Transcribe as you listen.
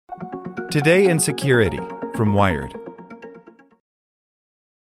Today in Security from Wired.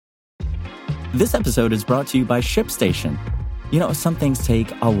 This episode is brought to you by ShipStation. You know, some things take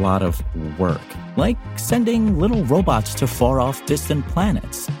a lot of work, like sending little robots to far-off distant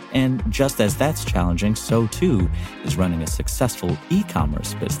planets. And just as that's challenging, so too is running a successful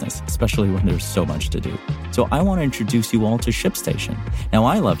e-commerce business, especially when there's so much to do. So I want to introduce you all to ShipStation. Now,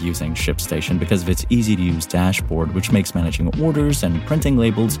 I love using ShipStation because of its easy-to-use dashboard, which makes managing orders and printing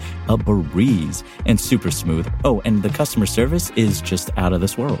labels a breeze and super smooth. Oh, and the customer service is just out of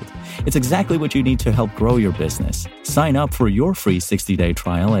this world. It's exactly what you need to help grow your business. Sign up for your free 60-day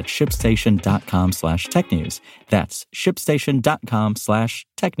trial at shipstation.com/technews. That's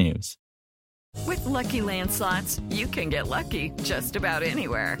shipstation.com/technews. With Lucky Land Slots, you can get lucky just about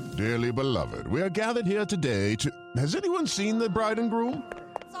anywhere. Dearly beloved, we are gathered here today to... Has anyone seen the bride and groom?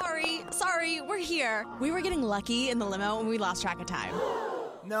 Sorry, we're here. We were getting lucky in the limo and we lost track of time.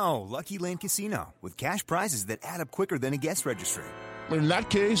 No, Lucky Land Casino, with cash prizes that add up quicker than a guest registry. In that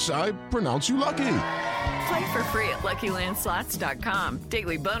case, I pronounce you lucky. Play for free at LuckyLandSlots.com.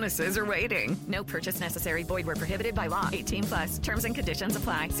 Daily bonuses are waiting. No purchase necessary. Void where prohibited by law. 18+. Terms and conditions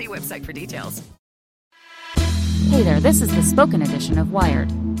apply. See website for details. Hey there, this is the spoken edition of Wired.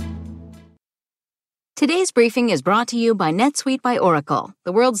 Today's briefing is brought to you by NetSuite by Oracle,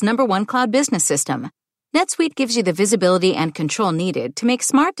 the world's #1 cloud business system. NetSuite gives you the visibility and control needed to make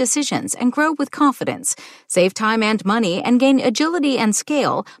smart decisions and grow with confidence, save time and money, and gain agility and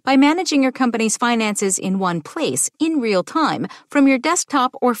scale by managing your company's finances in one place, in real time, from your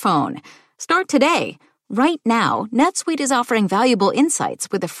desktop or phone. Start today. Right now, NetSuite is offering valuable insights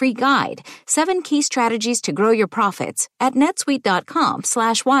with a free guide, 7 key strategies to grow your profits at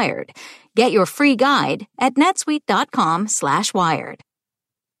netsuite.com/wired. Get your free guide at netsuite.com/wired.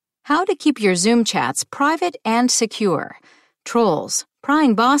 How to keep your Zoom chats private and secure. Trolls,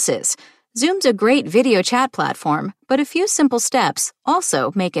 prying bosses. Zoom's a great video chat platform, but a few simple steps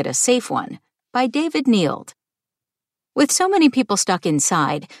also make it a safe one. By David Neild. With so many people stuck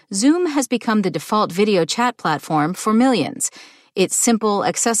inside, Zoom has become the default video chat platform for millions. Its simple,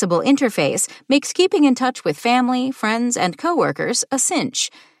 accessible interface makes keeping in touch with family, friends, and coworkers a cinch.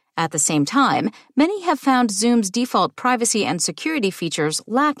 At the same time, many have found Zoom's default privacy and security features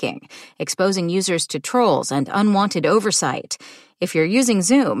lacking, exposing users to trolls and unwanted oversight. If you're using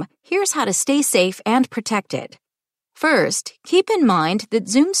Zoom, here's how to stay safe and protected. First, keep in mind that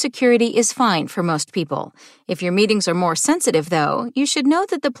Zoom security is fine for most people. If your meetings are more sensitive, though, you should know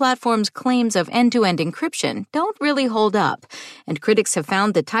that the platform's claims of end-to-end encryption don't really hold up, and critics have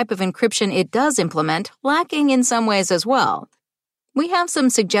found the type of encryption it does implement lacking in some ways as well. We have some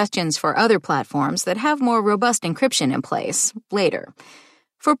suggestions for other platforms that have more robust encryption in place later.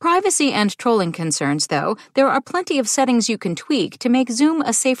 For privacy and trolling concerns, though, there are plenty of settings you can tweak to make Zoom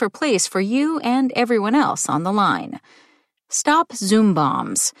a safer place for you and everyone else on the line. Stop Zoom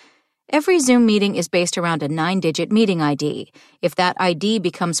bombs. Every Zoom meeting is based around a 9-digit meeting ID. If that ID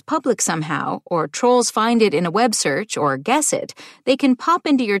becomes public somehow, or trolls find it in a web search or guess it, they can pop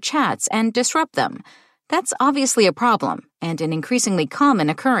into your chats and disrupt them. That's obviously a problem, and an increasingly common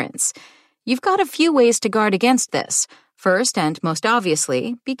occurrence. You've got a few ways to guard against this. First, and most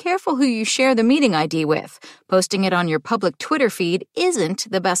obviously, be careful who you share the meeting ID with. Posting it on your public Twitter feed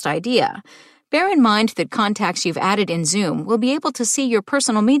isn't the best idea. Bear in mind that contacts you've added in Zoom will be able to see your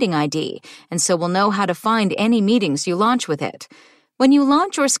personal meeting ID, and so will know how to find any meetings you launch with it. When you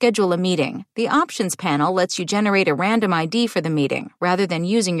launch or schedule a meeting, the options panel lets you generate a random ID for the meeting, rather than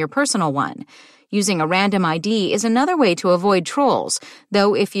using your personal one. Using a random ID is another way to avoid trolls,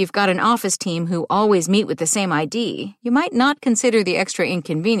 though if you've got an office team who always meet with the same ID, you might not consider the extra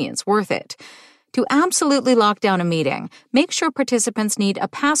inconvenience worth it. To absolutely lock down a meeting, make sure participants need a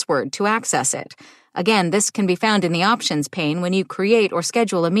password to access it. Again, this can be found in the options pane when you create or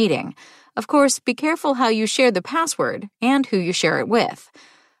schedule a meeting. Of course, be careful how you share the password and who you share it with.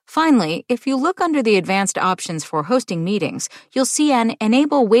 Finally, if you look under the advanced options for hosting meetings, you'll see an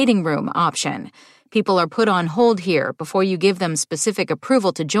Enable Waiting Room option. People are put on hold here before you give them specific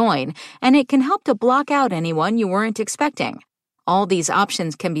approval to join, and it can help to block out anyone you weren't expecting. All these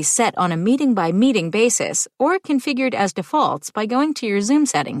options can be set on a meeting-by-meeting basis or configured as defaults by going to your Zoom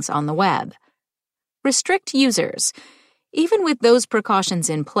settings on the web. Restrict users. Even with those precautions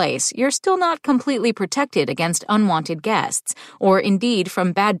in place, you're still not completely protected against unwanted guests, or indeed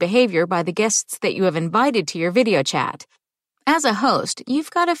from bad behavior by the guests that you have invited to your video chat. As a host, you've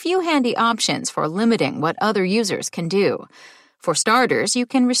got a few handy options for limiting what other users can do. For starters, you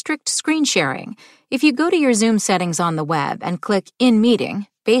can restrict screen sharing. If you go to your Zoom settings on the web and click In Meeting,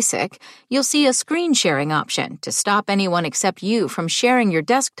 Basic, you'll see a screen sharing option to stop anyone except you from sharing your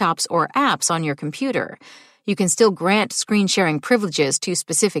desktops or apps on your computer. You can still grant screen sharing privileges to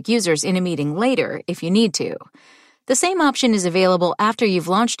specific users in a meeting later if you need to. The same option is available after you've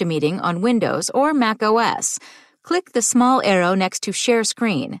launched a meeting on Windows or Mac OS. Click the small arrow next to Share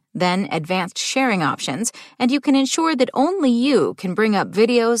Screen, then Advanced Sharing Options, and you can ensure that only you can bring up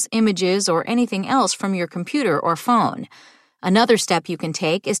videos, images, or anything else from your computer or phone. Another step you can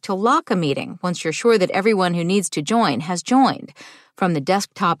take is to lock a meeting once you're sure that everyone who needs to join has joined. From the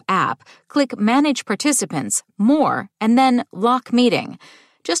desktop app, click Manage Participants, More, and then Lock Meeting.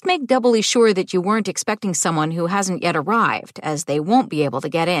 Just make doubly sure that you weren't expecting someone who hasn't yet arrived, as they won't be able to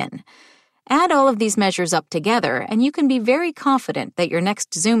get in. Add all of these measures up together, and you can be very confident that your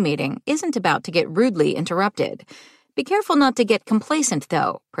next Zoom meeting isn't about to get rudely interrupted. Be careful not to get complacent,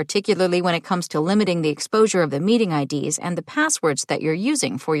 though, particularly when it comes to limiting the exposure of the meeting IDs and the passwords that you're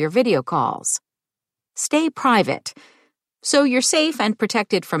using for your video calls. Stay private. So you're safe and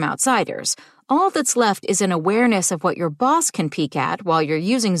protected from outsiders. All that's left is an awareness of what your boss can peek at while you're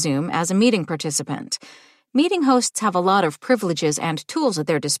using Zoom as a meeting participant. Meeting hosts have a lot of privileges and tools at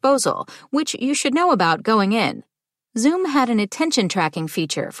their disposal, which you should know about going in. Zoom had an attention tracking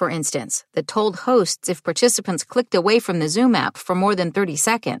feature, for instance, that told hosts if participants clicked away from the Zoom app for more than 30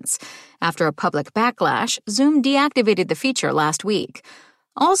 seconds. After a public backlash, Zoom deactivated the feature last week.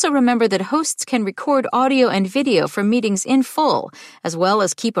 Also remember that hosts can record audio and video from meetings in full, as well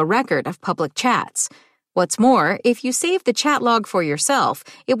as keep a record of public chats. What's more, if you save the chat log for yourself,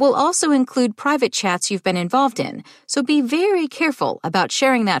 it will also include private chats you've been involved in, so be very careful about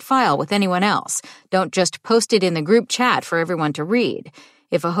sharing that file with anyone else. Don't just post it in the group chat for everyone to read.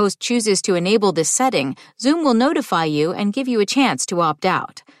 If a host chooses to enable this setting, Zoom will notify you and give you a chance to opt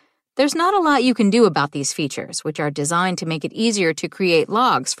out. There's not a lot you can do about these features, which are designed to make it easier to create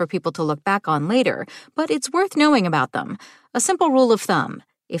logs for people to look back on later, but it's worth knowing about them. A simple rule of thumb: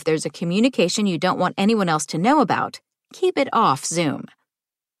 if there's a communication you don't want anyone else to know about, keep it off Zoom.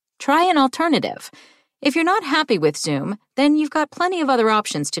 Try an alternative. If you're not happy with Zoom, then you've got plenty of other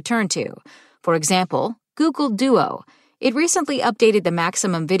options to turn to. For example, Google Duo. It recently updated the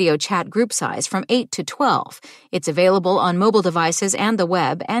maximum video chat group size from 8 to 12. It's available on mobile devices and the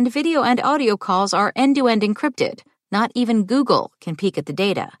web, and video and audio calls are end-to-end encrypted. Not even Google can peek at the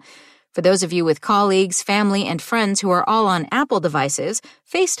data. For those of you with colleagues, family, and friends who are all on Apple devices,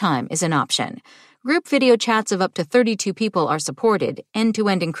 FaceTime is an option. Group video chats of up to 32 people are supported,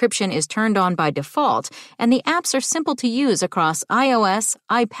 end-to-end encryption is turned on by default, and the apps are simple to use across iOS,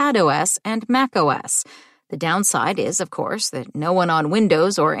 iPadOS, and macOS. The downside is, of course, that no one on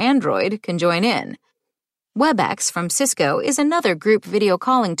Windows or Android can join in. WebEx from Cisco is another group video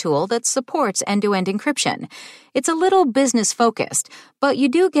calling tool that supports end-to-end encryption. It's a little business-focused, but you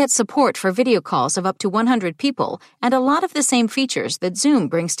do get support for video calls of up to 100 people and a lot of the same features that Zoom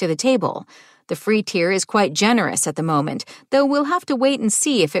brings to the table. The free tier is quite generous at the moment, though we'll have to wait and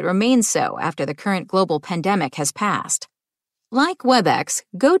see if it remains so after the current global pandemic has passed. Like WebEx,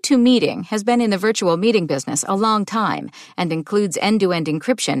 GoToMeeting has been in the virtual meeting business a long time and includes end-to-end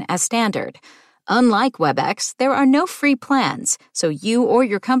encryption as standard. Unlike WebEx, there are no free plans, so you or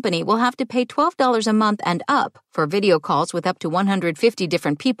your company will have to pay $12 a month and up for video calls with up to 150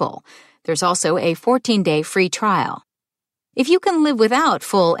 different people. There's also a 14-day free trial. If you can live without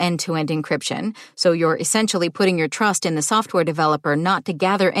full end-to-end encryption, so you're essentially putting your trust in the software developer not to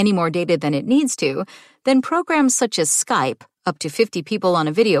gather any more data than it needs to, then programs such as Skype, up to 50 people on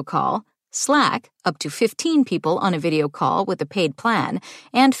a video call, Slack, up to 15 people on a video call with a paid plan,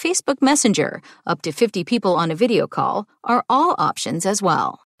 and Facebook Messenger, up to 50 people on a video call, are all options as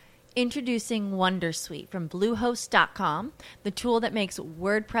well. Introducing Wondersuite from Bluehost.com, the tool that makes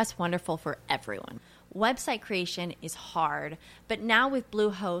WordPress wonderful for everyone. Website creation is hard, but now with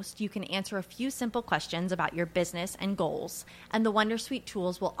Bluehost, you can answer a few simple questions about your business and goals, and the Wondersuite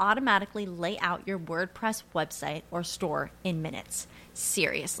tools will automatically lay out your WordPress website or store in minutes.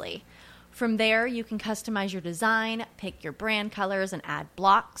 Seriously. From there, you can customize your design, pick your brand colors, and add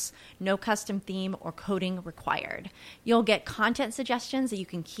blocks. No custom theme or coding required. You'll get content suggestions that you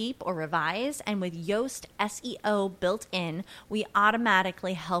can keep or revise, and with Yoast SEO built in, we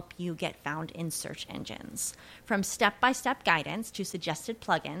automatically help you get found in search engines. From step-by-step guidance to suggested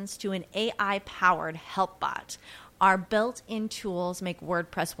plugins to an AI-powered help bot, our built-in tools make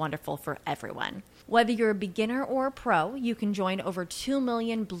WordPress wonderful for everyone. Whether you're a beginner or a pro, you can join over 2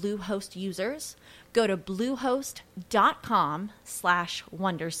 million Bluehost users. Go to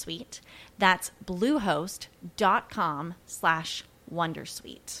bluehost.com/wondersuite. That's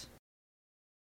bluehost.com/wondersuite.